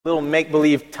little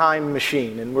make-believe time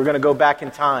machine, and we're going to go back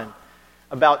in time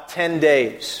about 10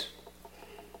 days.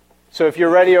 So if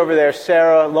you're ready over there,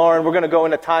 Sarah, Lauren, we're going to go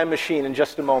in a time machine in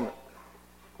just a moment.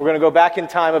 We're going to go back in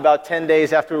time about 10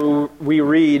 days after we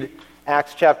read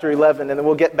Acts chapter 11, and then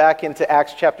we'll get back into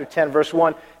Acts chapter 10, verse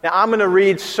 1. Now, I'm going to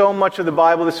read so much of the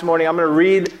Bible this morning. I'm going to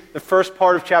read the first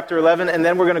part of chapter 11, and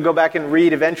then we're going to go back and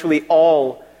read eventually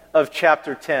all of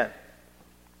chapter 10.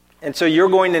 And so you're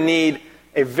going to need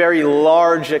a very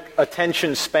large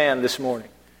attention span this morning.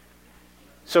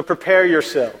 So prepare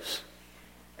yourselves.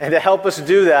 And to help us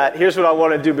do that, here's what I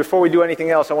want to do. Before we do anything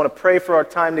else, I want to pray for our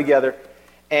time together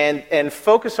and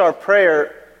focus our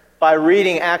prayer by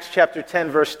reading Acts chapter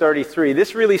 10, verse 33.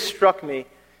 This really struck me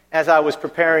as I was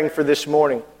preparing for this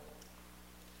morning.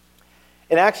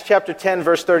 In Acts chapter 10,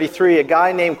 verse 33, a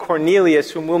guy named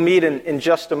Cornelius, whom we'll meet in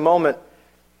just a moment,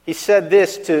 he said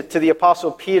this to the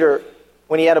Apostle Peter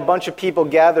when he had a bunch of people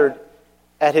gathered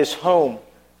at his home.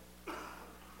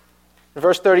 In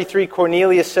verse 33,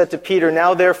 Cornelius said to Peter,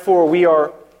 "Now therefore we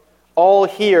are all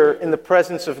here in the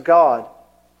presence of God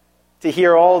to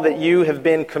hear all that you have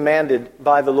been commanded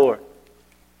by the Lord."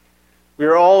 We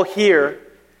are all here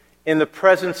in the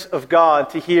presence of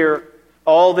God to hear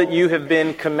all that you have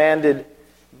been commanded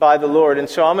by the Lord. And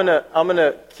so I'm going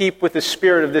to keep with the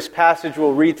spirit of this passage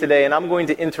we'll read today, and I'm going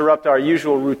to interrupt our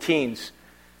usual routines.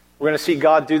 We're going to see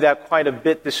God do that quite a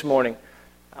bit this morning.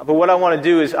 But what I want to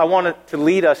do is I want to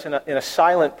lead us in a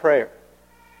silent prayer.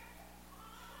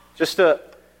 Just a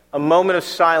moment of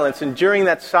silence. And during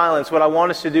that silence, what I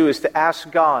want us to do is to ask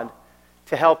God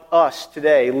to help us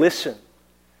today listen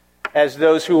as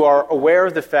those who are aware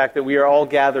of the fact that we are all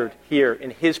gathered here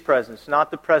in His presence, not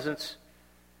the presence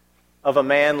of a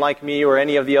man like me or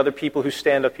any of the other people who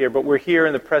stand up here, but we're here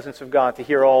in the presence of God to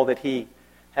hear all that He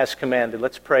has commanded.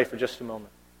 Let's pray for just a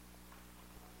moment.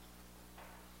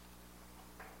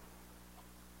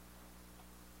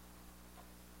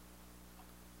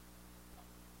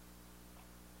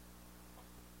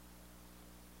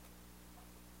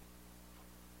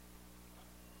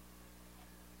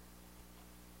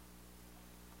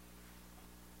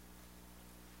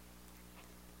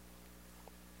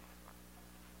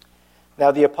 Now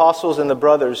the apostles and the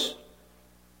brothers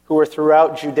who were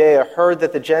throughout Judea heard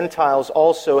that the Gentiles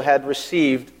also had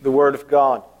received the word of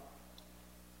God.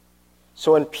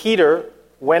 So when Peter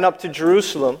went up to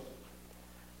Jerusalem,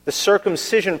 the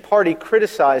circumcision party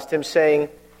criticized him, saying,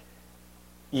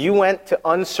 "You went to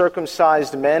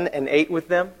uncircumcised men and ate with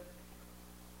them?"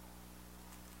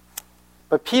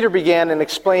 But Peter began and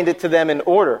explained it to them in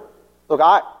order. "Look,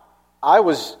 I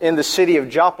was in the city of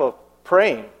Joppa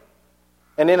praying,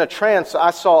 and in a trance I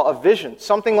saw a vision,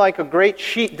 something like a great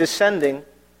sheet descending,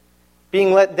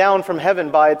 being let down from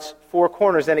heaven by its four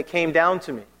corners, and it came down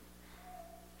to me.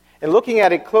 And looking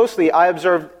at it closely, I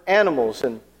observed animals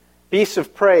and beasts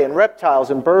of prey and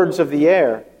reptiles and birds of the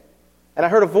air. And I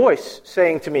heard a voice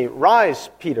saying to me, 'Rise,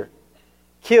 Peter,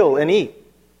 kill and eat.'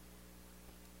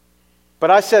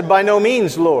 But I said, 'By no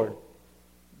means, Lord,'"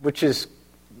 which is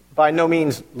by no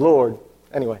means Lord.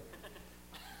 Anyway.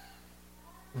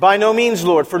 "By no means,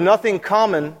 Lord, for nothing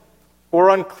common or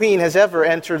unclean has ever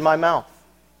entered my mouth.'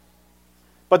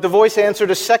 But the voice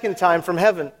answered a second time from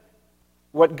heaven,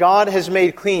 'What God has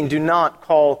made clean, do not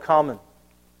call common.'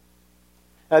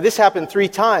 Now this happened 3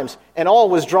 times, and all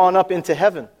was drawn up into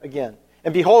heaven again.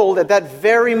 And behold, at that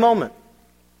very moment,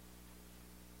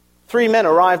 3 men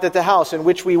arrived at the house in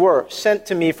which we were, sent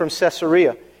to me from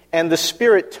Caesarea. And the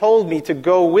Spirit told me to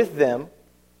go with them,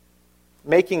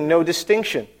 making no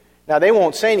distinction. Now, they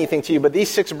won't say anything to you, but these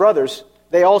 6 brothers,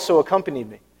 they also accompanied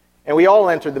me. And we all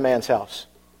entered the man's house.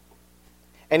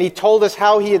 And he told us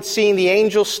how he had seen the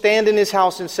angel stand in his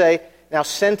house and say, 'Now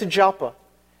send to Joppa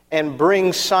and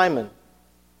bring Simon,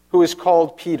 who is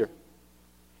called Peter.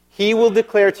 He will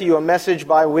declare to you a message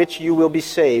by which you will be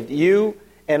saved, you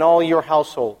and all your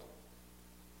household.'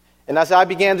 And as I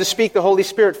began to speak, the Holy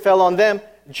Spirit fell on them,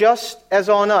 just as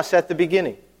on us at the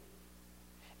beginning.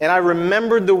 And I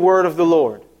remembered the word of the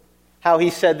Lord, how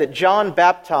he said that John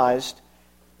baptized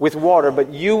with water, but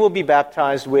you will be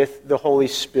baptized with the Holy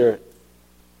Spirit.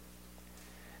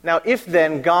 Now, if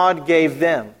then God gave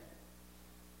them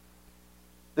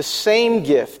the same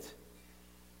gift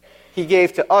He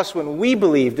gave to us when we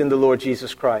believed in the Lord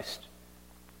Jesus Christ,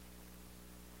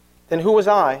 then who was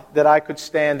I that I could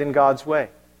stand in God's way?"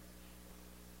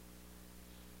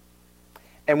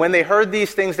 And when they heard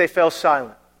these things, they fell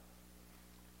silent.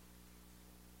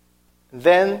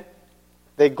 Then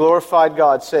they glorified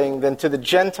God, saying, "Then to the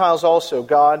Gentiles also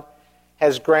God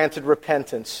has granted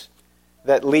repentance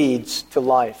that leads to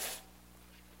life."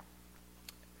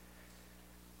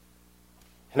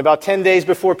 And about 10 days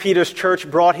before Peter's church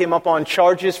brought him up on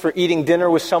charges for eating dinner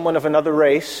with someone of another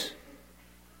race,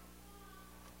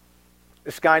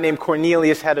 this guy named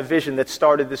Cornelius had a vision that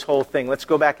started this whole thing. Let's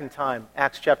go back in time.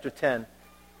 Acts chapter 10,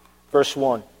 verse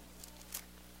 1.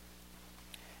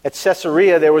 At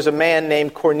Caesarea, there was a man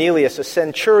named Cornelius, a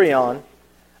centurion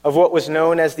of what was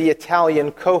known as the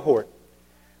Italian cohort,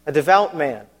 a devout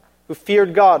man who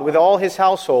feared God with all his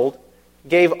household,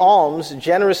 gave alms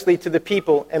generously to the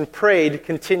people, and prayed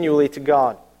continually to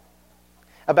God.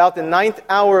 About the 9th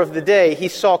hour of the day, he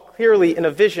saw clearly in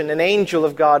a vision an angel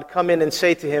of God come in and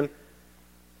say to him,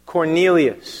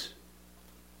 Cornelius.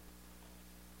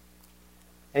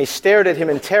 And he stared at him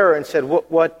in terror and said,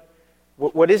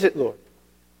 What is it, Lord?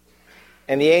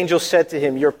 And the angel said to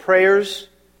him, Your prayers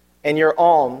and your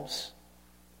alms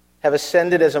have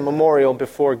ascended as a memorial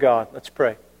before God. Let's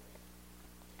pray.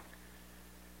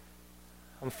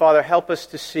 Father, help us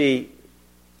to see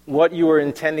what you were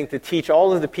intending to teach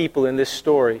all of the people in this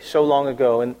story so long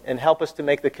ago, and help us to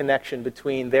make the connection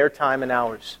between their time and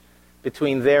ours,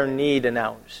 between their need and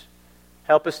ours.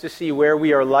 Help us to see where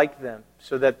we are like them,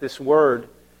 so that this word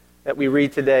that we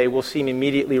read today will seem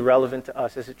immediately relevant to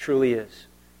us as it truly is.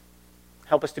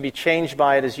 Help us to be changed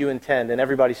by it as you intend. And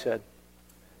everybody said.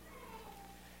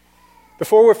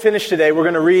 Before we're finished today, we're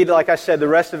going to read, like I said, the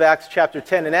rest of Acts chapter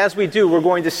 10. And as we do, we're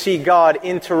going to see God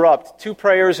interrupt 2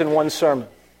 prayers and 1 sermon.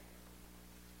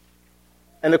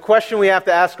 And the question we have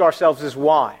to ask ourselves is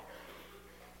why?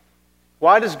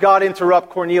 Why does God interrupt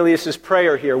Cornelius'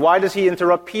 prayer here? Why does he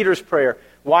interrupt Peter's prayer?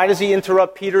 Why does he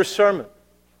interrupt Peter's sermon?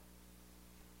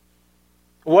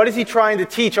 What is he trying to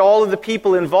teach all of the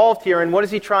people involved here, and what is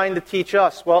he trying to teach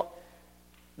us? Well,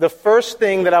 the first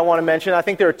thing that I want to mention, I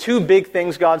think there are 2 big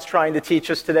things God's trying to teach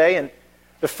us today, and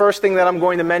the first thing that I'm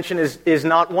going to mention is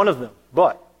not one of them,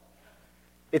 but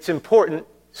it's important,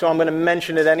 so I'm going to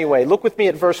mention it anyway. Look with me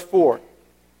at verse 4.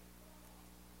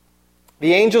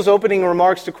 The angel's opening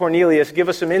remarks to Cornelius give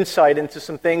us some insight into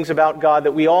some things about God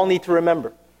that we all need to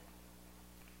remember.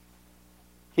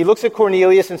 He looks at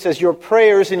Cornelius and says, Your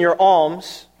prayers and your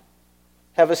alms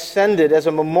have ascended as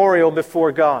a memorial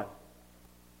before God.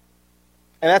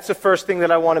 And that's the first thing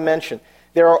that I want to mention.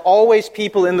 There are always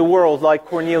people in the world like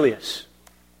Cornelius.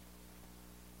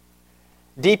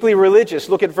 Deeply religious.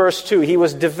 Look at verse 2. He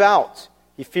was devout.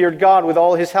 He feared God with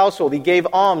all his household. He gave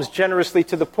alms generously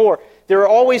to the poor. There are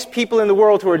always people in the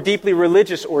world who are deeply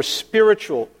religious or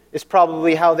spiritual, is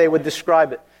probably how they would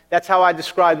describe it. That's how I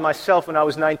described myself when I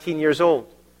was 19 years old,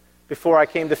 before I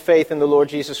came to faith in the Lord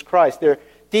Jesus Christ. They're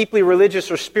deeply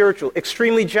religious or spiritual,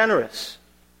 extremely generous,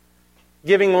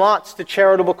 giving lots to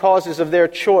charitable causes of their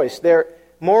choice. They're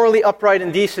morally upright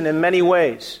and decent in many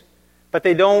ways, but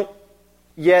they don't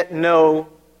yet know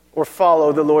or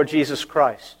follow the Lord Jesus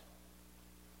Christ.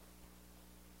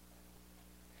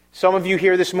 Some of you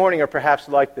here this morning are perhaps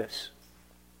like this.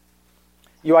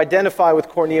 You identify with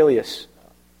Cornelius.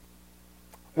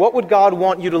 What would God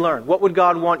want you to learn? What would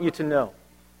God want you to know?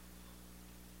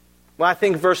 Well, I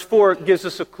think verse 4 gives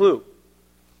us a clue.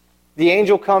 The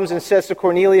angel comes and says to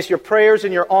Cornelius, Your prayers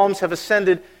and your alms have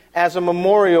ascended as a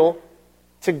memorial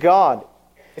to God.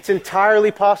 It's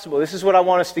entirely possible. This is what I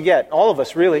want us to get. All of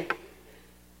us, really.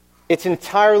 It's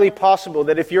entirely possible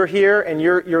that if you're here and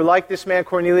you're like this man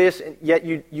Cornelius, and yet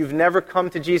you've never come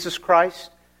to Jesus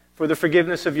Christ for the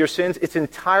forgiveness of your sins, it's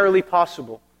entirely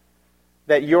possible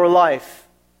that your life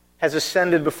has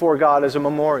ascended before God as a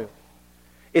memorial.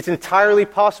 It's entirely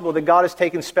possible that God has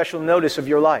taken special notice of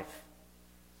your life.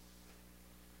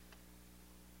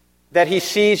 That He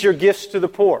sees your gifts to the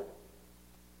poor,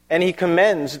 and He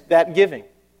commends that giving.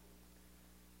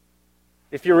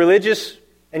 If you're religious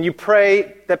and you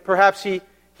pray, that perhaps He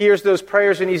hears those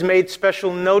prayers and He's made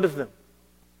special note of them.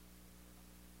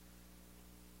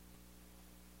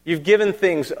 You've given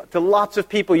things to lots of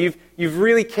people. You've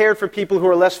really cared for people who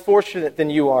are less fortunate than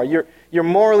you are. You're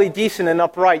morally decent and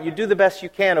upright. You do the best you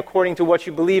can according to what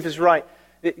you believe is right.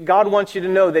 God wants you to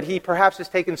know that He perhaps has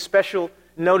taken special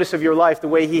notice of your life the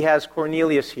way He has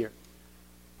Cornelius here.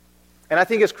 And I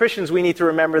think as Christians we need to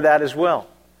remember that as well.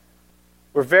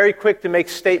 We're very quick to make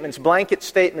statements, blanket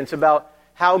statements about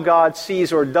how God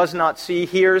sees or does not see,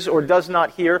 hears or does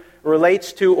not hear,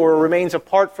 relates to or remains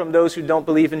apart from those who don't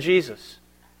believe in Jesus.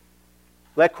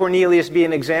 Let Cornelius be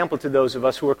an example to those of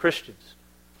us who are Christians.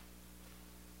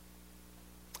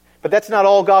 But that's not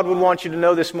all God would want you to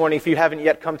know this morning if you haven't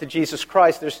yet come to Jesus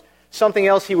Christ. There's something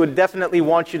else He would definitely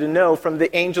want you to know from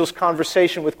the angel's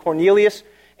conversation with Cornelius.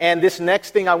 And this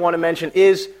next thing I want to mention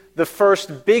is the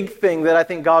first big thing that I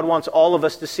think God wants all of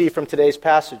us to see from today's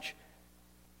passage.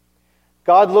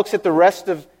 God looks at the rest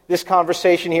of this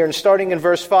conversation here. And starting in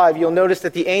verse 5, you'll notice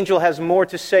that the angel has more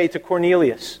to say to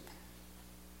Cornelius.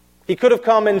 He could have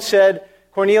come and said,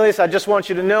 Cornelius, I just want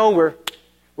you to know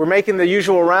we're making the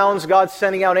usual rounds. God's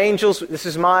sending out angels. This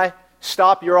is my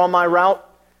stop. You're on my route.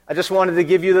 I just wanted to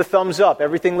give you the thumbs up.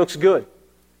 Everything looks good.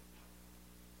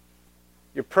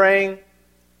 You're praying.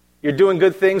 You're doing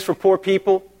good things for poor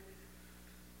people.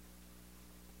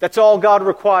 That's all God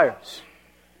requires.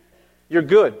 You're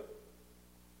good.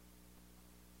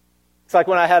 It's like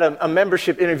when I had a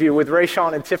membership interview with Ray,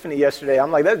 Sean, and Tiffany yesterday.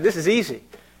 I'm like, this is easy.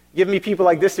 Give me people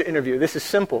like this to interview. This is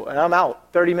simple. And I'm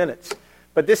out. 30 minutes.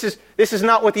 But this is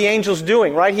not what the angel's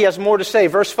doing, right? He has more to say.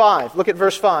 Verse 5. Look at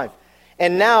verse 5.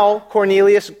 And now,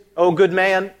 Cornelius, O good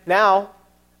man, now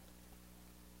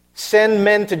send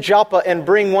men to Joppa and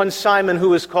bring one Simon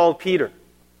who is called Peter.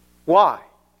 Why?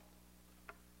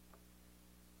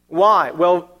 Why?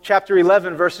 Well, chapter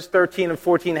 11, verses 13 and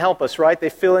 14 help us, right? They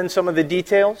fill in some of the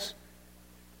details.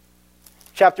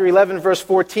 Chapter 11, verse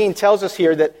 14 tells us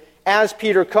here that as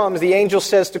Peter comes, the angel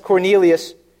says to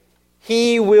Cornelius,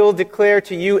 he will declare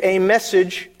to you a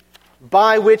message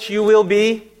by which you will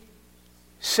be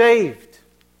saved.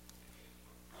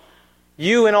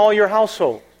 You and all your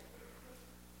household.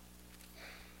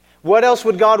 What else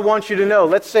would God want you to know?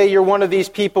 Let's say you're one of these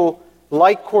people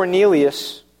like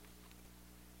Cornelius,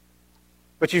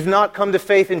 but you've not come to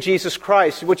faith in Jesus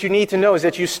Christ. What you need to know is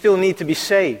that you still need to be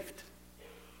saved.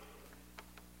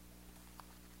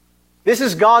 This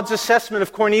is God's assessment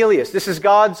of Cornelius. This is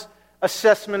God's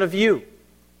assessment of you.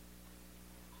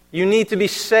 You need to be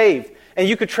saved. And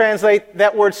you could translate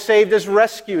that word saved as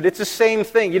rescued. It's the same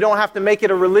thing. You don't have to make it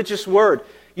a religious word.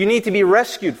 You need to be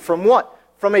rescued from what?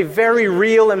 From a very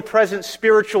real and present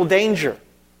spiritual danger.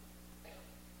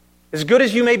 As good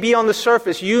as you may be on the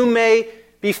surface, you may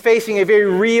be facing a very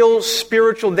real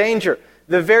spiritual danger.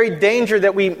 The very danger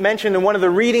that we mentioned in one of the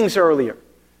readings earlier.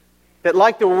 That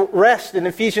like the rest in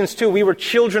Ephesians 2, we were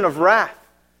children of wrath.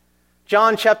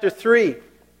 John chapter 3.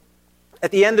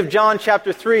 At the end of John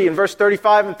chapter 3, in verse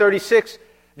 35 and 36,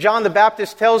 John the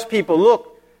Baptist tells people,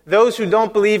 look, those who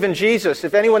don't believe in Jesus,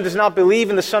 if anyone does not believe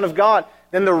in the Son of God,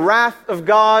 then the wrath of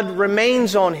God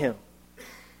remains on him.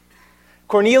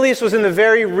 Cornelius was in the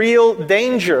very real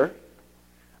danger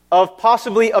of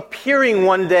possibly appearing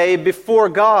one day before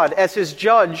God as his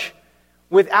judge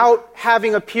without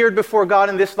having appeared before God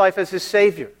in this life as his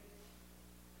Savior.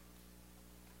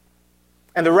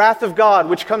 And the wrath of God,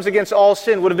 which comes against all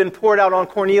sin, would have been poured out on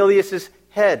Cornelius'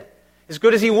 head. As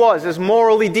good as he was, as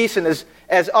morally decent,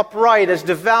 as upright, as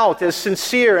devout, as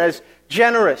sincere, as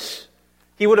generous,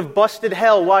 he would have busted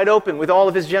hell wide open with all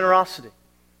of his generosity.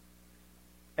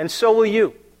 And so will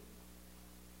you.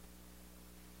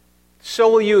 So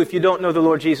will you if you don't know the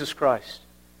Lord Jesus Christ.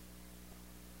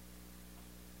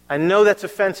 I know that's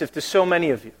offensive to so many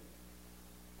of you.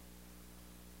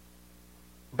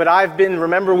 But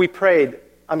remember we prayed,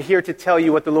 I'm here to tell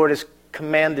you what the Lord has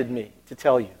commanded me to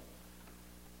tell you.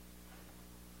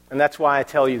 And that's why I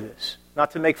tell you this.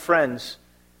 Not to make friends,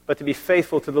 but to be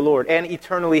faithful to the Lord and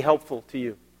eternally helpful to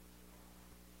you.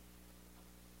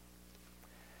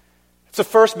 It's the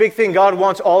first big thing God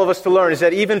wants all of us to learn, is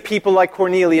that even people like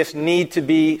Cornelius need to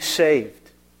be saved.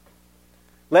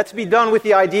 Let's be done with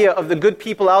the idea of the good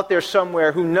people out there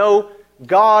somewhere who know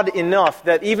God enough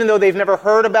that even though they've never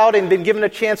heard about it and been given a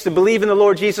chance to believe in the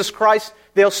Lord Jesus Christ,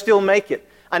 they'll still make it.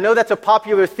 I know that's a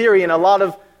popular theory in a lot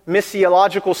of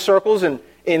missiological circles and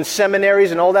in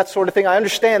seminaries and all that sort of thing. I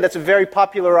understand that's a very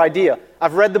popular idea.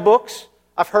 I've read the books.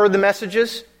 I've heard the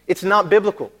messages. It's not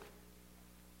biblical.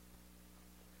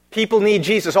 People need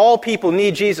Jesus. All people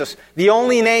need Jesus. The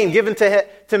only name given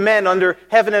to men under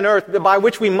heaven and earth by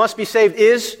which we must be saved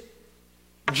is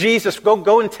Jesus.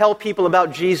 Go and tell people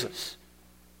about Jesus.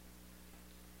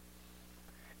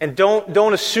 And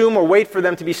don't assume or wait for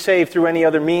them to be saved through any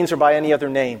other means or by any other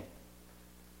name.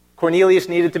 Cornelius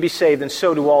needed to be saved, and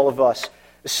so do all of us.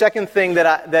 The second thing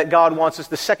that God wants us,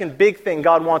 the second big thing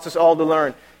God wants us all to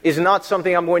learn, is not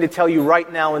something I'm going to tell you right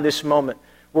now in this moment.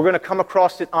 We're going to come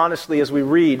across it honestly as we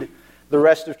read the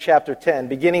rest of chapter 10,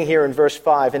 beginning here in verse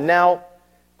 5. And now,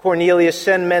 Cornelius,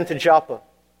 send men to Joppa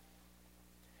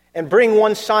and bring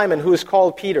one Simon who is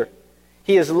called Peter.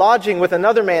 He is lodging with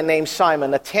another man named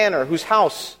Simon, a tanner, whose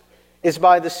house is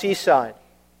by the seaside.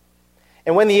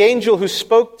 And when the angel who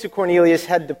spoke to Cornelius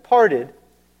had departed,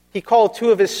 he called 2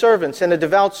 of his servants and a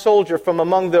devout soldier from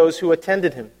among those who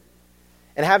attended him.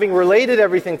 And having related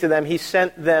everything to them, he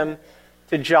sent them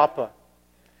to Joppa.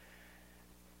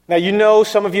 Now you know,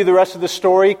 some of you, the rest of the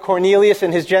story. Cornelius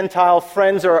and his Gentile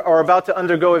friends are about to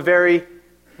undergo a very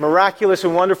miraculous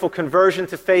and wonderful conversion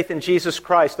to faith in Jesus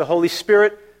Christ. The Holy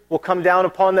Spirit will come down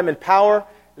upon them in power.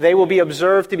 they will be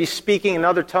observed to be speaking in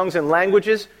other tongues and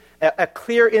languages. A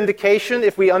clear indication,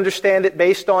 if we understand it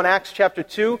based on Acts chapter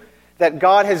 2, that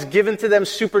God has given to them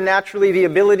supernaturally the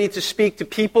ability to speak to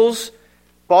peoples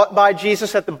bought by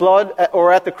Jesus at the blood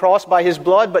or at the cross by his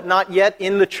blood, but not yet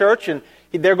in the church. And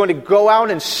they're going to go out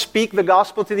and speak the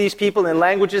gospel to these people in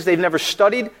languages they've never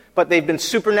studied, but they've been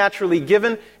supernaturally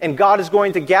given. And God is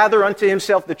going to gather unto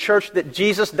himself the church that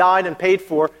Jesus died and paid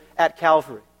for at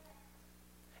Calvary.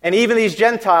 And even these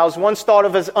Gentiles, once thought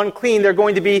of as unclean, they're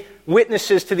going to be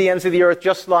witnesses to the ends of the earth,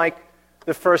 just like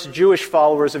the first Jewish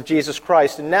followers of Jesus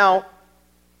Christ. And now,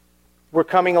 we're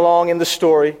coming along in the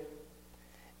story,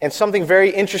 and something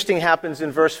very interesting happens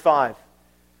in verse 5.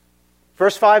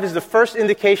 Verse 5 is the first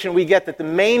indication we get that the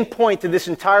main point to this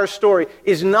entire story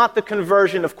is not the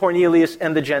conversion of Cornelius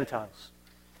and the Gentiles.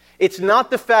 It's not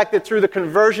the fact that through the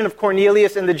conversion of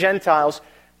Cornelius and the Gentiles,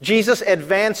 Jesus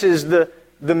advances the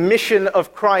mission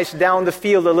of Christ down the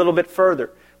field a little bit further.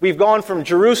 We've gone from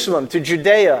Jerusalem to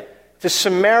Judea to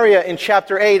Samaria in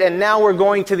chapter 8, and now we're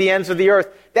going to the ends of the earth.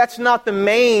 That's not the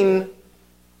main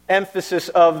emphasis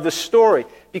of the story,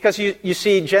 because you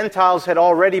see, Gentiles had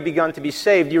already begun to be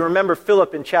saved. You remember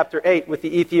Philip in chapter 8 with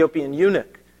the Ethiopian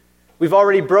eunuch. We've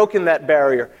already broken that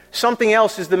barrier. Something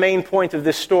else is the main point of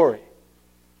this story.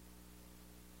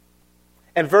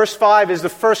 And verse 5 is the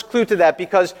first clue to that,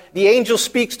 because the angel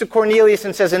speaks to Cornelius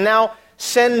and says, "And now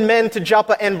send men to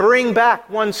Joppa and bring back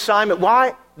one Simon."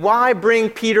 Why bring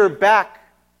Peter back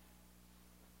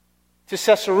to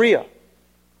Caesarea?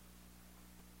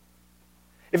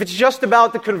 If it's just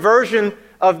about the conversion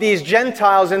of these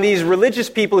Gentiles and these religious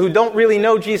people who don't really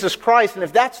know Jesus Christ, and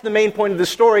if that's the main point of the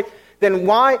story, then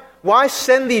why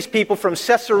send these people from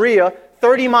Caesarea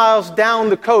 30 miles down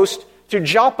the coast to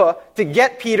Joppa to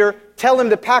get Peter, tell him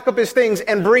to pack up his things,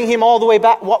 and bring him all the way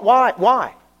back?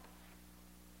 Why?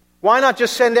 Why not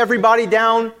just send everybody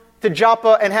down to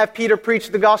Joppa and have Peter preach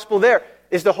the gospel there?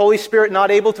 Is the Holy Spirit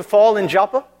not able to fall in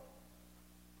Joppa?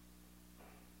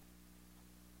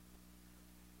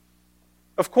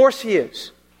 Of course he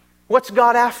is. What's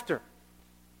God after?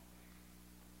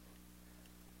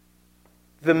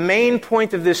 The main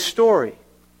point of this story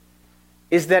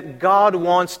is that God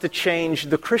wants to change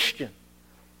the Christian.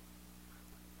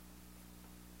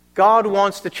 God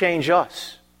wants to change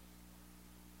us.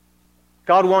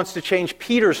 God wants to change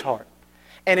Peter's heart.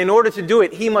 And in order to do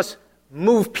it, he must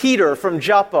move Peter from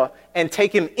Joppa and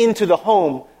take him into the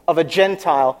home of a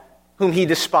Gentile whom he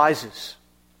despises.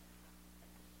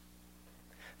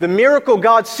 The miracle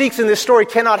God seeks in this story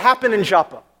cannot happen in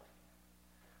Joppa.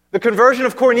 The conversion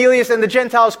of Cornelius and the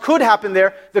Gentiles could happen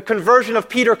there. The conversion of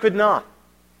Peter could not.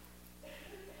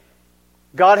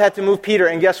 God had to move Peter,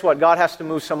 and guess what? God has to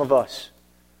move some of us.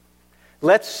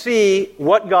 Let's see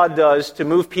what God does to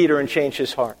move Peter and change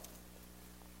his heart.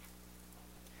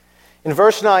 In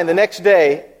verse 9, the next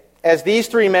day, as these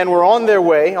three men were on their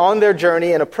way, on their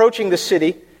journey, and approaching the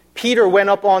city, Peter went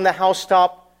up on the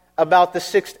housetop about the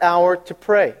 6th hour to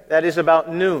pray. That is about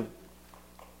noon.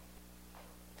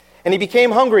 And he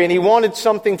became hungry, and he wanted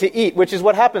something to eat, which is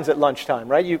what happens at lunchtime,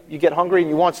 right? You get hungry and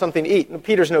you want something to eat. And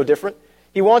Peter's no different.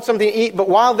 He wants something to eat, but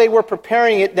while they were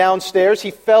preparing it downstairs, he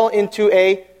fell into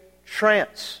a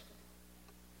trance.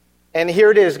 And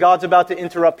here it is, God's about to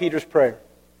interrupt Peter's prayer.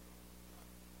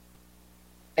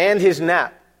 And his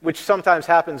nap, which sometimes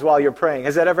happens while you're praying.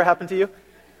 Has that ever happened to you?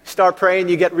 Start praying,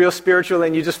 you get real spiritual,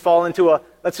 and you just fall into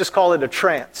let's just call it a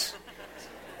trance.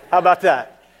 How about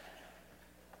that?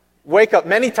 Wake up.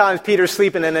 Many times Peter's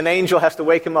sleeping and an angel has to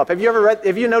wake him up. Have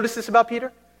you noticed this about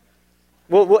Peter?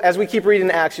 Well, as we keep reading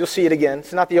Acts, you'll see it again.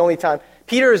 It's not the only time.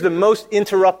 Peter is the most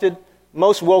interrupted,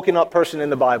 most woken up person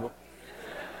in the Bible.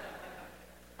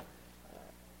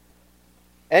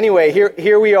 Anyway,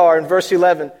 here we are in verse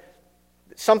 11.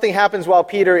 Something happens while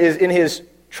Peter is in his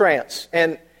trance.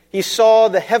 And he saw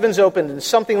the heavens opened and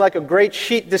something like a great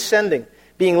sheet descending,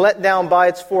 being let down by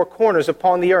its four corners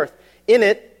upon the earth. In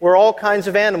it were all kinds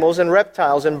of animals and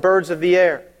reptiles and birds of the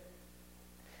air.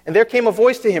 And there came a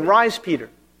voice to him, "Rise, Peter,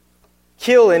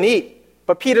 kill and eat."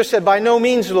 But Peter said, "By no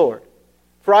means, Lord,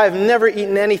 for I have never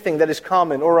eaten anything that is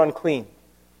common or unclean."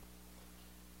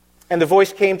 And the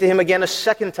voice came to him again a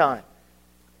second time,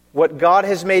 "What God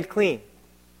has made clean,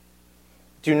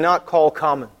 do not call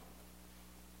common."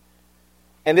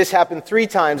 And this happened 3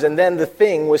 times, and then the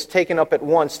thing was taken up at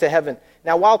once to heaven.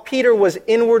 Now while Peter was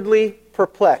inwardly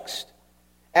perplexed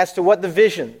as to what the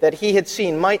vision that he had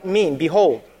seen might mean,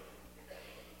 behold,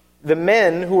 the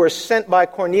men who were sent by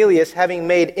Cornelius, having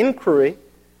made inquiry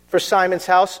for Simon's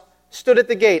house, stood at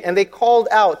the gate, and they called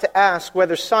out to ask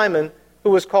whether Simon, who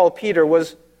was called Peter,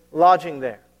 was lodging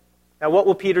there. Now what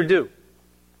will Peter do?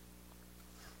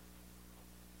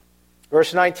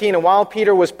 Verse 19, and while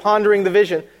Peter was pondering the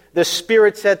vision, the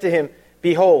Spirit said to him,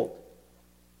 behold,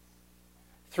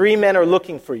 3 men are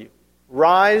looking for you.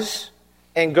 Rise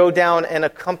and go down and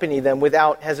accompany them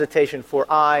without hesitation, for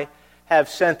I have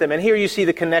sent them. And here you see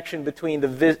the connection between the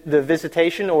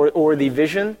visitation or the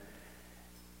vision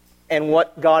and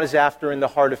what God is after in the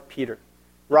heart of Peter.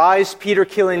 Rise, Peter,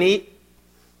 kill and eat.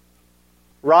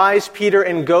 Rise, Peter,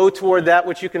 and go toward that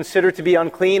which you consider to be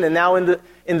unclean. And now in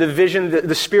the vision,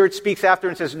 the Spirit speaks after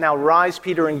and says, now rise,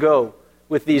 Peter, and go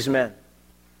with these men.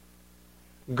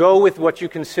 Go with what you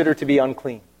consider to be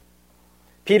unclean.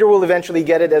 Peter will eventually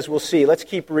get it, as we'll see. Let's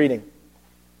keep reading.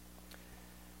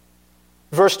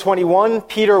 Verse 21,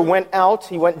 Peter went out,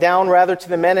 he went down rather to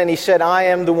the men, and he said, I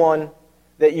am the one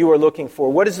that you are looking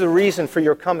for. What is the reason for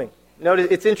your coming? Notice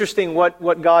it's interesting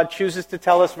what God chooses to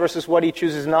tell us versus what he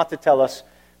chooses not to tell us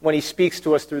when he speaks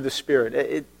to us through the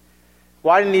Spirit.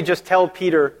 Why didn't he just tell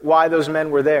Peter why those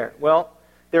men were there? Well,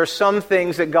 there are some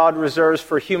things that God reserves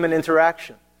for human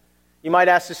interaction. You might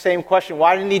ask the same question,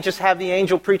 why didn't he just have the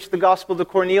angel preach the gospel to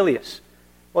Cornelius?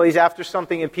 Well, he's after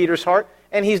something in Peter's heart,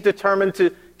 and he's determined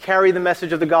to carry the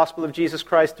message of the gospel of Jesus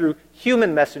Christ through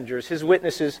human messengers, his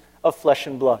witnesses of flesh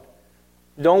and blood.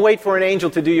 Don't wait for an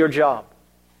angel to do your job.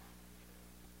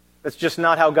 That's just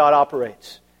not how God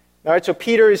operates. All right, so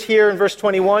Peter is here in verse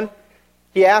 21.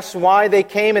 He asks why they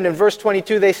came, and in verse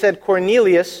 22 they said,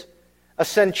 Cornelius, a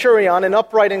centurion, an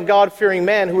upright and God-fearing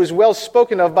man who is well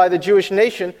spoken of by the Jewish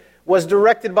nation, was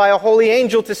directed by a holy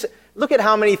angel to say... Look at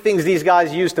how many things these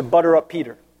guys used to butter up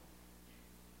Peter.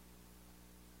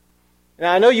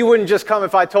 Now, I know you wouldn't just come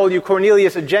if I told you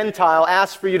Cornelius, a Gentile,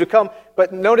 asked for you to come,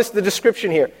 but notice the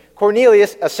description here.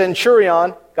 Cornelius, a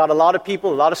centurion, got a lot of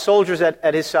people, a lot of soldiers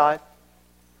at his side.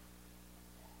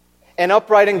 An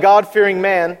upright and God-fearing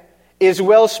man is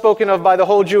well spoken of by the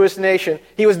whole Jewish nation.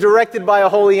 He was directed by a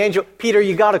holy angel. Peter,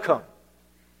 you got to come.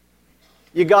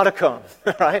 You got to come,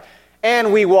 right?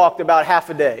 And we walked about half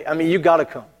a day. I mean, you got to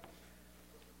come.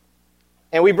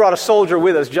 And we brought a soldier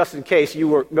with us just in case you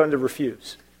were going to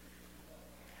refuse.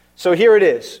 So here it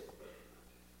is.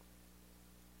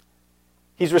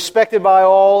 He's respected by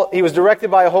all. He was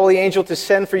directed by a holy angel to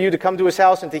send for you to come to his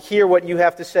house and to hear what you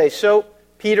have to say. So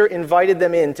Peter invited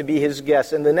them in to be his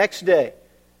guests. And the next day,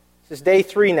 this is day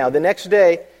 3 now, the next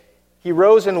day he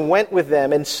rose and went with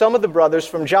them, and some of the brothers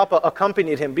from Joppa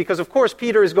accompanied him. Because, of course,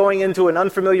 Peter is going into an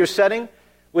unfamiliar setting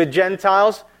with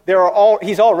Gentiles.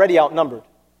 He's already outnumbered.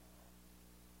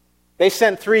 They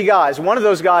sent 3 guys. One of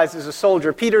those guys is a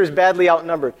soldier. Peter is badly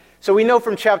outnumbered. So we know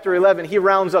from chapter 11, he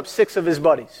rounds up 6 of his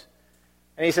buddies.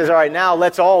 And he says, all right, now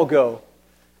let's all go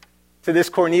to this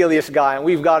Cornelius guy, and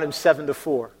we've got him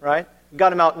 7-4, right?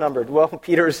 Got him outnumbered. Well,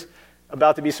 Peter's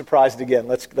about to be surprised again.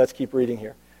 Let's keep reading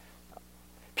here.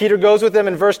 Peter goes with them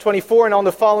in verse 24, and on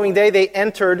the following day they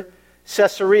entered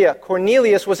Caesarea.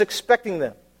 Cornelius was expecting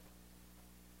them,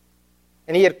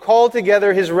 and he had called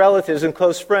together his relatives and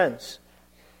close friends.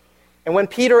 And when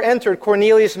Peter entered,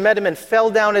 Cornelius met him and fell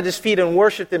down at his feet and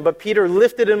worshipped him. But Peter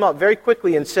lifted him up very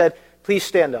quickly and said, please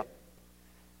stand up.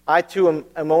 I too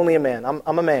am only a man.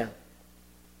 I'm a man.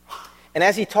 And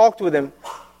as he talked with him,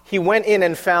 he went in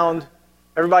and found,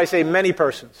 everybody say, many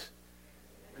persons.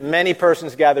 Many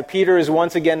persons gathered. Peter is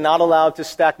once again not allowed to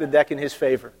stack the deck in his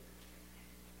favor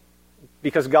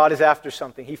because God is after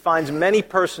something. He finds many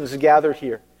persons gathered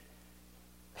here.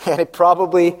 And it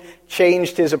probably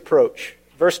changed his approach.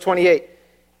 Verse 28,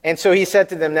 and so he said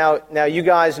to them, now you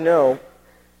guys know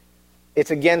it's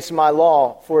against my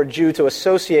law for a Jew to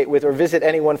associate with or visit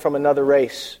anyone from another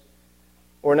race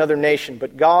or another nation.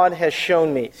 But God has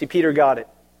shown me. See, Peter got it.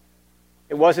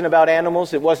 It wasn't about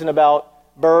animals. It wasn't about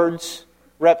birds,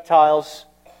 reptiles.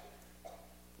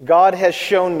 God has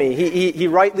shown me. He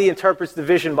rightly interprets the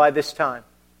vision by this time.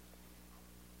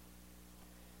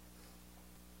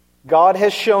 God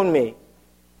has shown me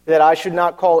that I should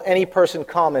not call any person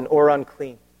common or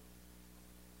unclean.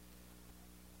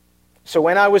 So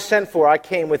when I was sent for, I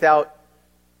came without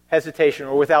hesitation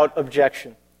or without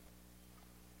objection.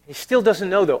 He still doesn't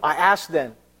know, though. I asked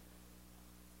then,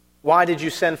 why did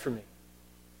you send for me?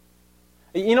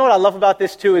 You know what I love about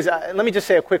this, too, is, let me just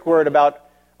say a quick word about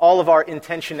all of our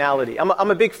intentionality.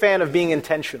 I'm a big fan of being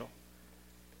intentional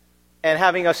and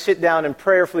having us sit down and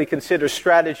prayerfully consider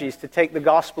strategies to take the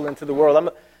gospel into the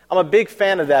world. I'm a big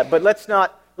fan of that, but let's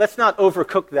not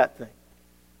overcook that thing.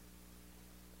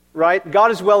 Right?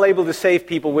 God is well able to save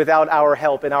people without our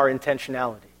help and our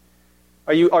intentionality.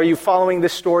 Are you following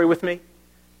this story with me?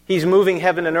 He's moving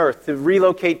heaven and earth to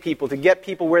relocate people, to get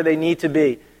people where they need to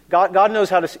be. God knows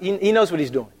how to. He knows what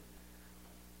he's doing.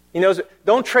 He knows.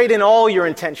 Don't trade in all your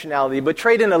intentionality, but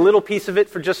trade in a little piece of it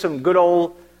for just some good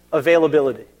old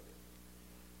availability.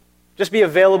 Just be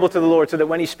available to the Lord so that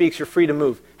when He speaks, you're free to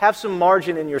move. Have some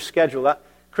margin in your schedule.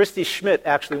 Christy Schmidt,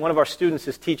 actually, one of our students,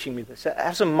 is teaching me this.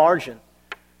 Have some margin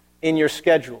in your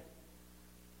schedule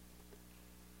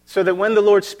so that when the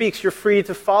Lord speaks, you're free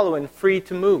to follow and free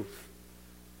to move.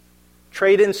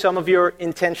 Trade in some of your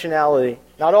intentionality,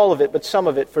 not all of it, but some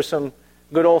of it, for some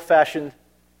good old-fashioned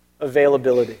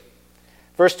availability.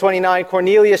 Verse 29,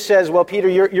 Cornelius says, well, Peter,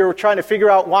 you're trying to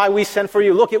figure out why we sent for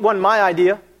you. Look, it wasn't my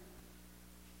idea.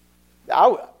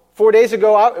 4 days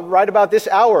ago, right about this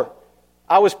hour,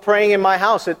 I was praying in my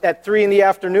house at 3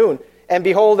 p.m, and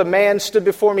behold, a man stood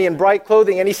before me in bright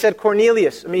clothing, and he said,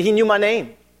 Cornelius. I mean, he knew my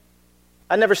name.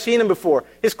 I'd never seen him before.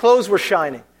 His clothes were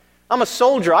shining. I'm a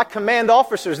soldier. I command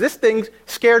officers. This thing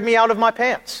scared me out of my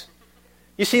pants.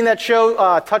 You seen that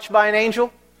show, Touched by an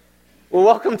Angel? Well,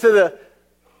 welcome to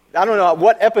I don't know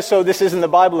what episode this is in the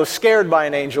Bible of Scared by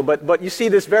an Angel, but you see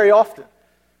this very often.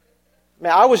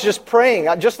 Man, I was just praying,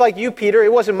 just like you, Peter.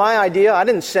 It wasn't my idea. I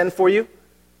didn't send for you.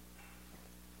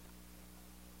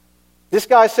 This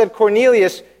guy said,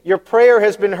 Cornelius, your prayer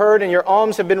has been heard and your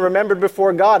alms have been remembered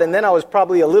before God. And then I was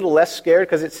probably a little less scared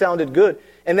because it sounded good.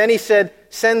 And then he said,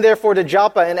 send therefore to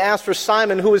Joppa and ask for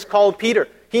Simon, who is called Peter.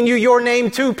 He knew your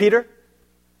name too, Peter.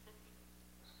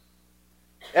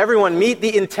 Everyone, meet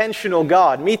the intentional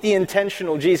God. Meet the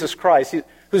intentional Jesus Christ,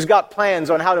 who's got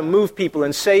plans on how to move people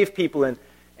and save people.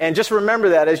 And just remember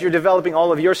that as you're developing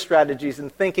all of your strategies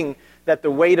and thinking that the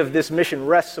weight of this mission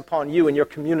rests upon you and your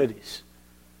communities,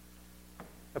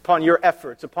 upon your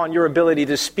efforts, upon your ability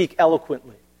to speak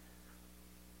eloquently.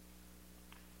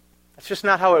 That's just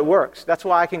not how it works. That's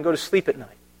why I can go to sleep at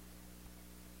night,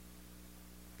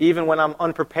 even when I'm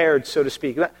unprepared, so to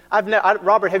speak.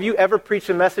 Robert, have you ever preached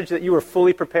a message that you were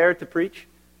fully prepared to preach?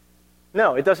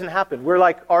 No, it doesn't happen. We're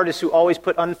like artists who always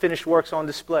put unfinished works on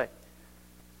display.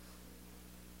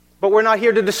 But we're not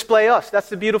here to display us. That's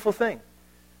the beautiful thing.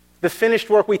 The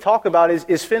finished work we talk about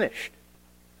is finished.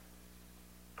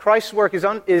 Christ's work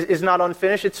is not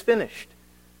unfinished, it's finished.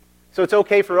 So it's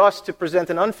okay for us to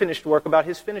present an unfinished work about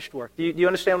His finished work. Do you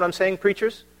understand what I'm saying,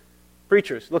 preachers?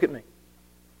 Preachers, look at me.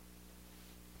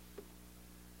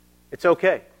 It's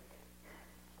okay.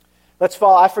 Let's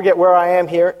follow. I forget where I am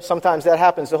here. Sometimes that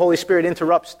happens. The Holy Spirit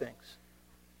interrupts things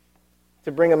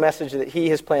to bring a message that He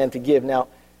has planned to give. Now,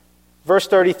 verse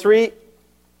 33,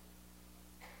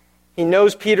 he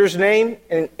knows Peter's name,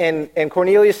 and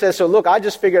Cornelius says, so look, I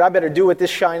just figured I better do what this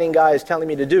shining guy is telling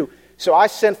me to do. So I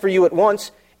sent for you at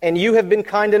once, and you have been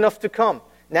kind enough to come.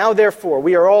 Now, therefore,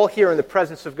 we are all here in the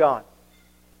presence of God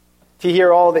to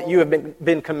hear all that you have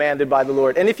been commanded by the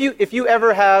Lord. And if you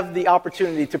ever have the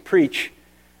opportunity to preach,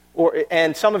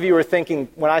 and some of you are thinking,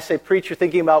 when I say preach, you're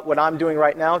thinking about what I'm doing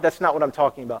right now. That's not what I'm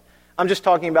talking about. I'm just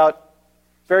talking about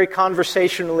very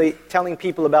conversationally telling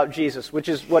people about Jesus, which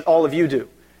is what all of you do.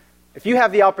 If you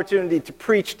have the opportunity to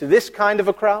preach to this kind of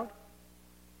a crowd,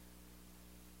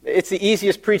 it's the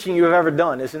easiest preaching you have ever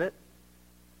done, isn't it?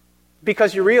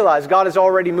 Because you realize God has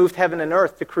already moved heaven and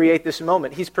earth to create this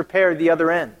moment. He's prepared the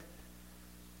other end.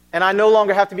 And I no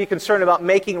longer have to be concerned about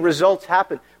making results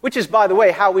happen, which is, by the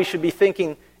way, how we should be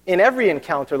thinking in every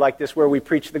encounter like this where we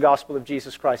preach the gospel of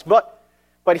Jesus Christ. But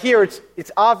here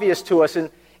it's obvious to us,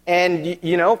 and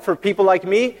you know, for people like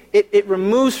me, it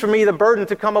removes from me the burden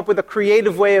to come up with a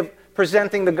creative way of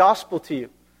presenting the gospel to you.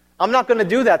 I'm not going to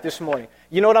do that this morning.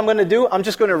 You know what I'm going to do? I'm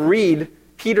just going to read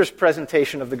Peter's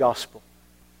presentation of the gospel.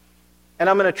 And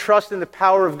I'm going to trust in the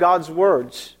power of God's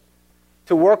words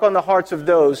to work on the hearts of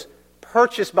those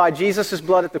purchased by Jesus'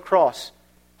 blood at the cross,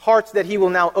 hearts that He will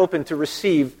now open to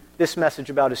receive this message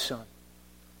about His Son.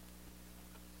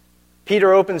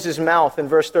 Peter opens his mouth in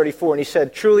verse 34 and he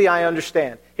said, truly I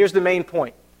understand. Here's the main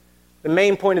point. The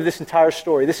main point of this entire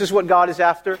story. This is what God is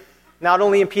after, not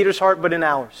only in Peter's heart, but in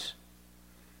ours.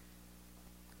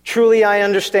 Truly I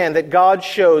understand that God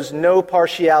shows no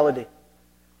partiality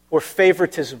or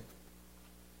favoritism.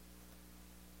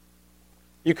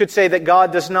 You could say that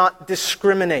God does not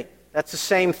discriminate. That's the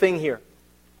same thing here.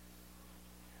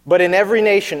 But in every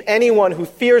nation, anyone who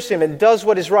fears Him and does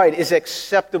what is right is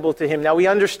acceptable to Him. Now we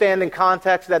understand in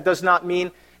context that does not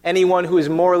mean anyone who is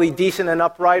morally decent and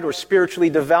upright or spiritually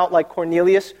devout like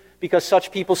Cornelius, because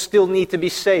such people still need to be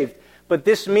saved. But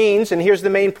this means, and here's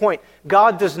the main point,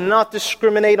 God does not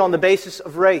discriminate on the basis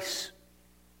of race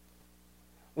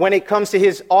when it comes to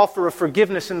His offer of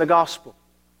forgiveness in the gospel.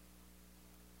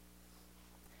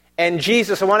 And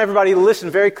Jesus, I want everybody to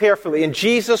listen very carefully, and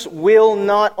Jesus will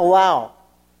not allow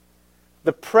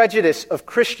the prejudice of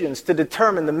Christians to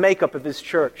determine the makeup of His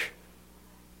church.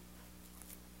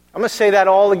 I'm going to say that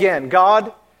all again.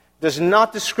 God does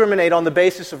not discriminate on the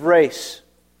basis of race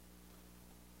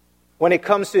when it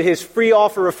comes to his free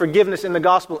offer of forgiveness in the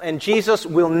gospel. And Jesus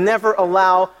will never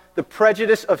allow the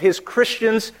prejudice of his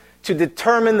Christians to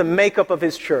determine the makeup of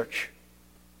his church.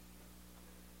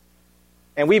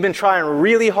 And we've been trying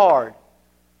really hard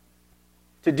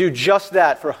to do just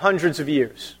that for hundreds of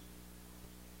years.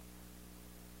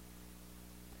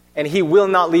 And he will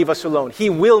not leave us alone. He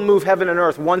will move heaven and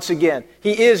earth once again.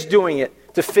 He is doing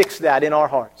it to fix that in our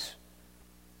hearts.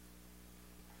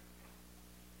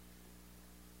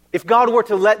 If God were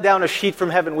to let down a sheet from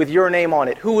heaven with your name on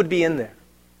it, who would be in there?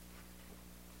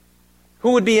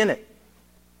 Who would be in it?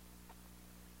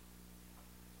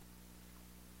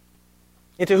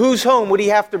 Into whose home would he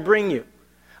have to bring you?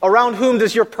 Around whom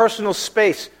does your personal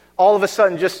space all of a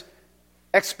sudden just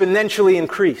exponentially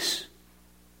increase?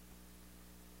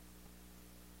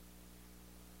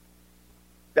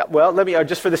 Well, let me,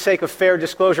 just for the sake of fair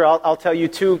disclosure, I'll tell you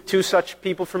two such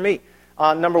people for me.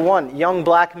 Number one, young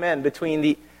black men between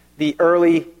the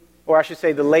early, or I should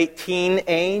say the late teen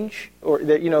age, or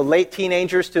late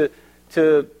teenagers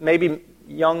to maybe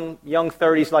young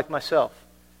 30s like myself.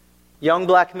 Young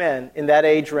black men in that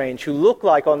age range who look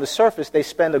like on the surface they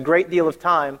spend a great deal of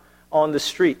time on the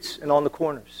streets and on the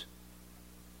corners.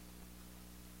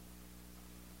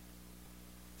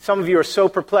 Some of you are so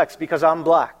perplexed because I'm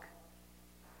black.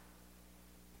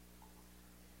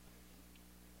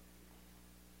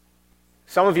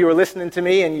 Some of you are listening to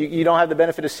me and you don't have the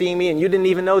benefit of seeing me, and you didn't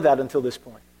even know that until this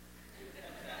point.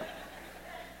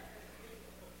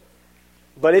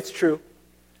 But it's true.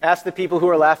 Ask the people who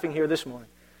are laughing here this morning.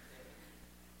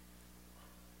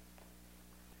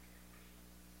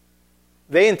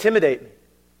 They intimidate me.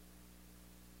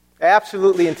 They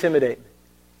absolutely intimidate me.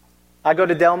 I go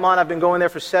to Delmont. I've been going there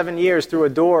for 7 years through a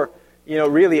door,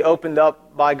 really opened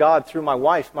up by God through my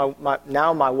wife.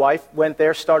 Now my wife went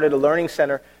there, started a learning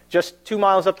center just 2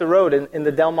 miles up the road in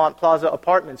the Delmont Plaza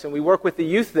apartments, and we work with the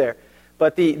youth there.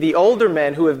 But the older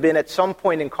men who have been at some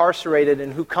point incarcerated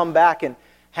and who come back and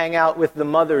hang out with the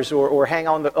mothers or hang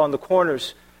on the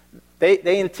corners,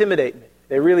 they intimidate me.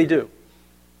 They really do.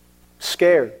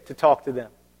 Scared to talk to them.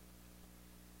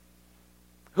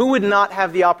 Who would not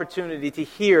have the opportunity to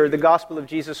hear the gospel of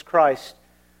Jesus Christ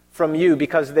from you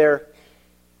because they're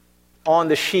on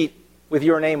the sheet with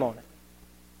your name on it?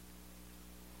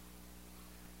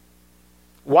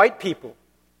 White people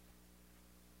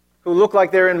who look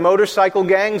like they're in motorcycle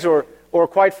gangs or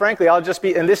quite frankly, and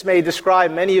this may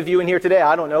describe many of you in here today,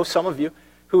 I don't know, some of you,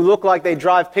 who look like they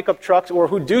drive pickup trucks or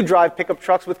who do drive pickup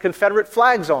trucks with Confederate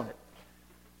flags on it.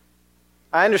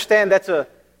 I understand that's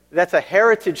a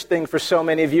heritage thing for so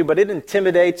many of you, but it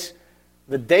intimidates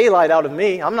the daylight out of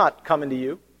me. I'm not coming to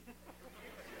you.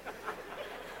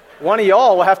 One of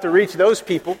y'all will have to reach those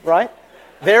people, right?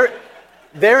 They're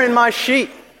in my sheet.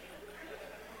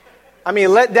 I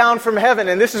mean, let down from heaven,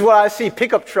 and this is what I see,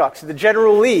 pickup trucks, the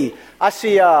General Lee. I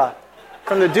see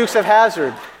from the Dukes of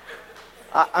Hazzard.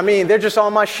 I mean, they're just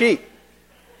on my sheet.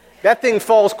 That thing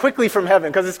falls quickly from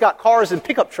heaven because it's got cars and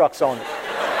pickup trucks on it.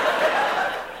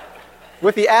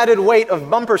 With the added weight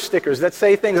of bumper stickers that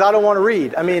say things I don't want to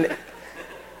read. I mean,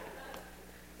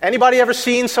 anybody ever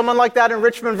seen someone like that in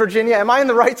Richmond, Virginia? Am I in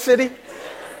the right city?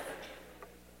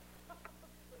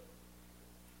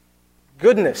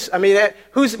 Goodness. I mean,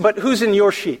 who's in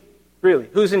your sheet? Really,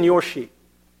 who's in your sheet?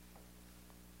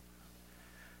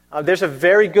 There's a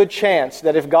very good chance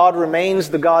that if God remains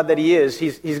the God that He is,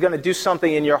 He's going to do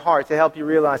something in your heart to help you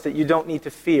realize that you don't need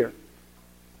to fear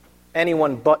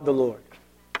anyone but the Lord.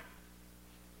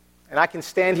 And I can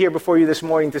stand here before you this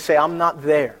morning to say, I'm not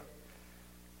there.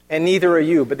 And neither are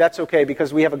you. But that's okay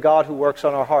because we have a God who works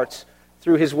on our hearts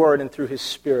through His Word and through His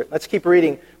Spirit. Let's keep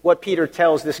reading what Peter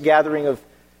tells this gathering of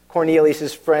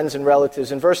Cornelius' friends and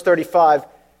relatives. In verse 35,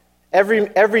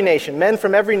 every nation, men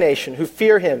from every nation who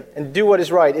fear Him and do what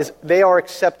is right, they are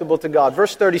acceptable to God.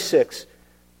 Verse 36,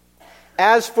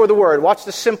 as for the Word, watch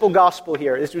the simple gospel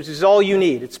here. This is all you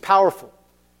need. It's powerful.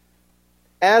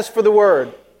 As for the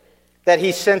Word that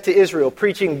He sent to Israel,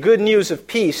 preaching good news of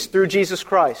peace through Jesus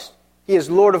Christ. He is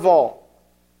Lord of all.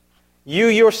 You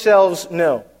yourselves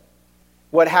know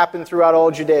what happened throughout all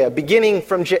Judea, beginning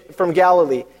from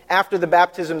Galilee, after the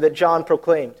baptism that John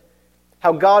proclaimed,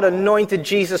 how God anointed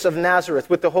Jesus of Nazareth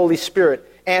with the Holy Spirit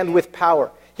and with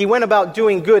power. He went about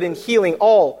doing good and healing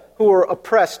all who were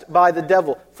oppressed by the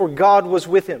devil, for God was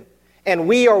with Him. And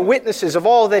we are witnesses of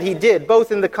all that He did,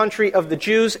 both in the country of the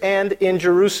Jews and in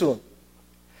Jerusalem.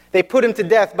 They put Him to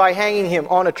death by hanging Him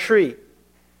on a tree.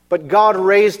 But God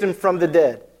raised Him from the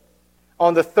dead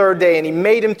on the third day, and He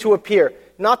made Him to appear,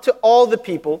 not to all the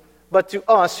people, but to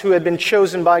us who had been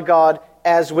chosen by God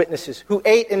as witnesses, who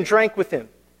ate and drank with Him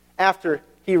after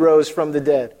He rose from the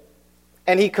dead.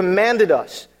 And he commanded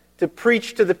us to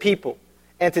preach to the people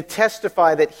and to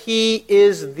testify that he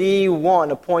is the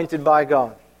one appointed by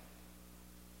God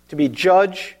to be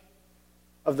judge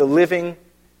of the living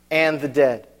and the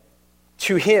dead.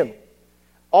 To him,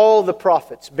 all the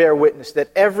prophets bear witness that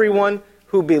everyone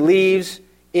who believes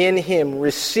in him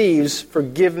receives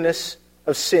forgiveness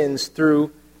of sins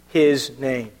through his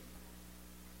name.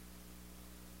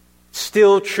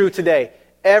 Still true today.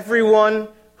 Everyone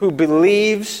who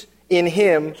believes in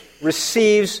him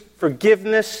receives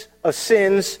forgiveness of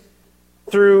sins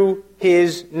through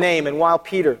his name. And while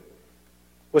Peter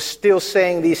was still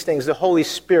saying these things, the Holy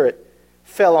Spirit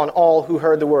fell on all who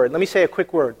heard the word. Let me say a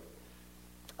quick word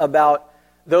about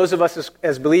those of us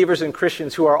as believers and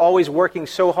Christians who are always working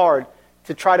so hard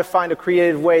to try to find a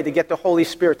creative way to get the Holy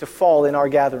Spirit to fall in our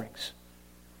gatherings,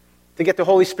 to get the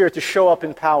Holy Spirit to show up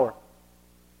in power.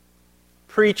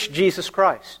 Preach Jesus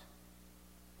Christ.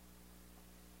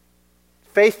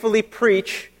 Faithfully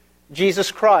preach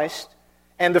Jesus Christ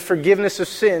and the forgiveness of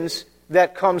sins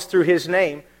that comes through his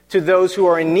name to those who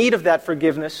are in need of that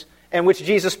forgiveness and which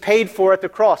Jesus paid for at the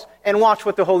cross. And watch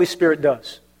what the Holy Spirit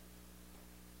does.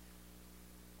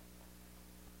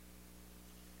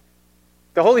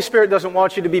 The Holy Spirit doesn't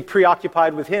want you to be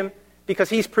preoccupied with him because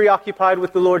he's preoccupied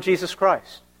with the Lord Jesus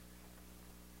Christ.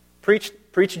 Preach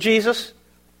Jesus,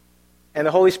 and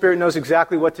the Holy Spirit knows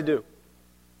exactly what to do.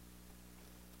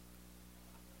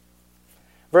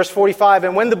 Verse 45,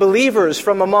 and when the believers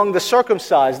from among the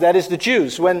circumcised, that is the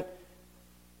Jews, when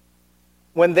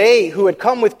they who had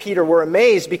come with Peter were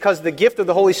amazed because the gift of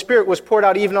the Holy Spirit was poured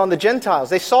out even on the Gentiles.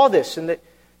 They saw this and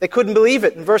they couldn't believe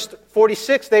it. In verse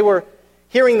 46, they were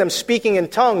hearing them speaking in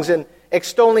tongues and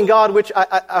extolling God, which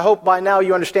I hope by now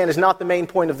you understand is not the main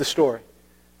point of the story.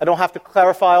 I don't have to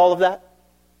clarify all of that.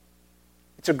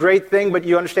 It's a great thing, but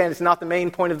you understand it's not the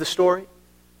main point of the story.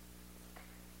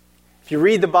 If you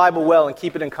read the Bible well and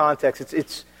keep it in context,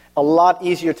 it's a lot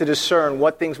easier to discern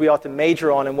what things we ought to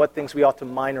major on and what things we ought to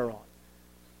minor on.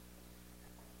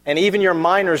 And even your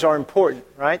minors are important,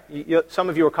 right? Some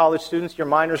of you are college students, your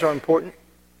minors are important.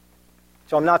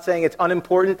 So I'm not saying it's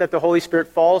unimportant that the Holy Spirit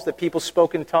falls, that people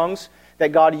spoke in tongues,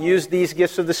 that God used these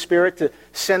gifts of the Spirit to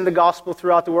send the gospel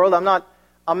throughout the world.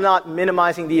 I'm not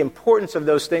minimizing the importance of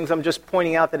those things. I'm just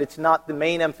pointing out that it's not the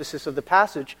main emphasis of the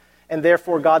passage, and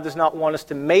therefore God does not want us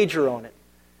to major on it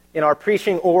in our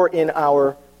preaching or in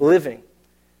our living.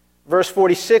 Verse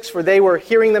 46, for they were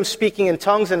hearing them speaking in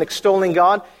tongues and extolling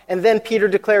God. And then Peter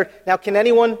declared, now can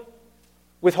anyone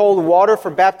withhold water for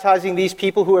baptizing these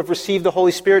people who have received the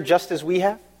Holy Spirit just as we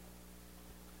have?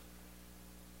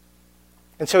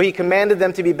 And so he commanded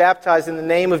them to be baptized in the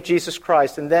name of Jesus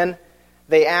Christ. And then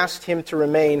they asked him to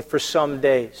remain for some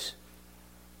days.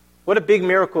 What a big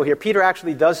miracle here. Peter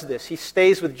actually does this. He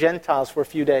stays with Gentiles for a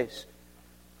few days.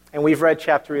 And we've read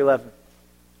chapter 11.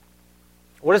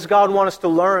 What does God want us to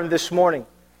learn this morning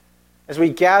as we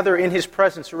gather in his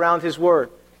presence around his word?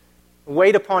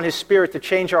 Wait upon his Spirit to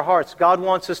change our hearts. God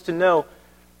wants us to know.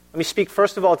 Let me speak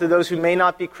first of all to those who may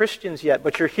not be Christians yet,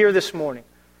 but you're here this morning.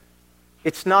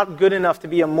 It's not good enough to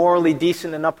be a morally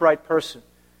decent and upright person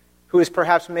who is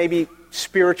perhaps maybe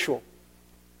spiritual,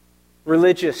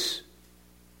 religious,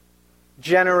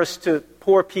 generous to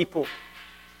poor people.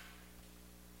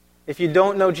 If you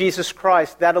don't know Jesus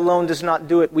Christ, that alone does not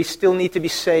do it. We still need to be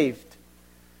saved.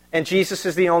 And Jesus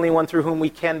is the only one through whom we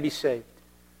can be saved.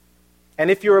 And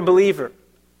if you're a believer,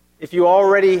 if you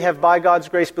already have by God's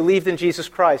grace believed in Jesus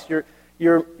Christ,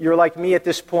 you're like me at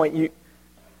this point.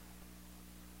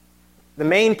 The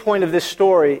main point of this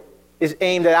story is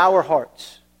aimed at our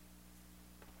hearts.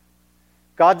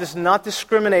 God does not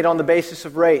discriminate on the basis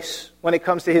of race when it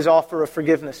comes to his offer of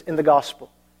forgiveness in the gospel.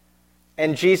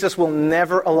 And Jesus will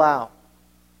never allow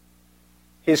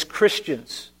his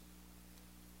Christians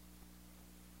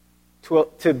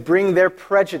to bring their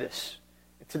prejudice,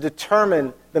 to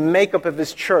determine the makeup of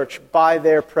his church by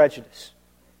their prejudice.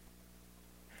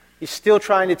 He's still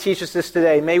trying to teach us this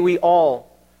today. May we all,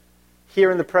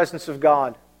 here in the presence of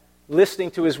God,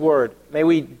 listening to his word, may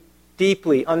we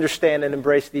deeply understand and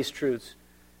embrace these truths.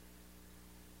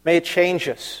 May it change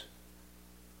us.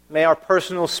 May our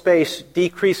personal space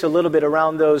decrease a little bit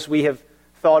around those we have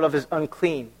thought of as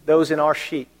unclean, those in our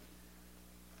sheep.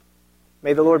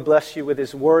 May the Lord bless you with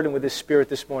his word and with his Spirit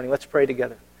this morning. Let's pray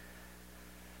together.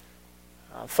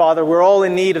 Father, we're all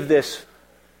in need of this,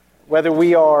 whether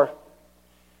we are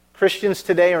Christians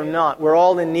today or not. We're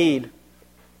all in need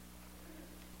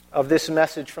of this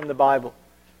message from the Bible.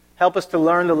 Help us to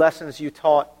learn the lessons you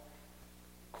taught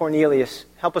Cornelius.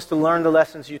 Help us to learn the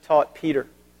lessons you taught Peter.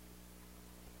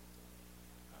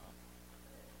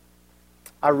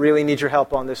 I really need your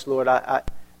help on this, Lord.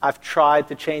 I've tried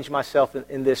to change myself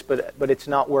in this, but it's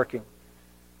not working.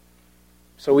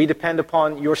 So we depend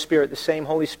upon your Spirit, the same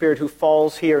Holy Spirit who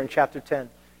falls here in chapter 10.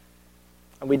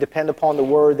 And we depend upon the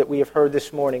word that we have heard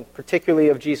this morning, particularly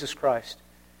of Jesus Christ.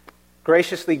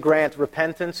 Graciously grant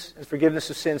repentance and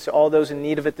forgiveness of sins to all those in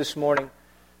need of it this morning,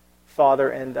 Father.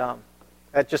 And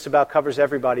that just about covers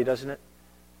everybody, doesn't it?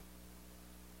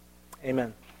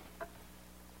 Amen.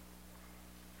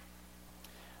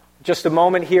 Just a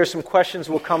moment here, some questions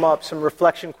will come up, some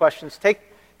reflection questions.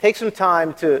 Take some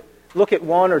time to look at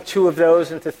one or two of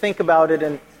those and to think about it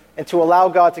and to allow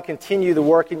God to continue the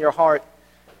work in your heart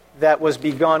that was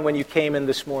begun when you came in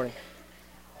this morning.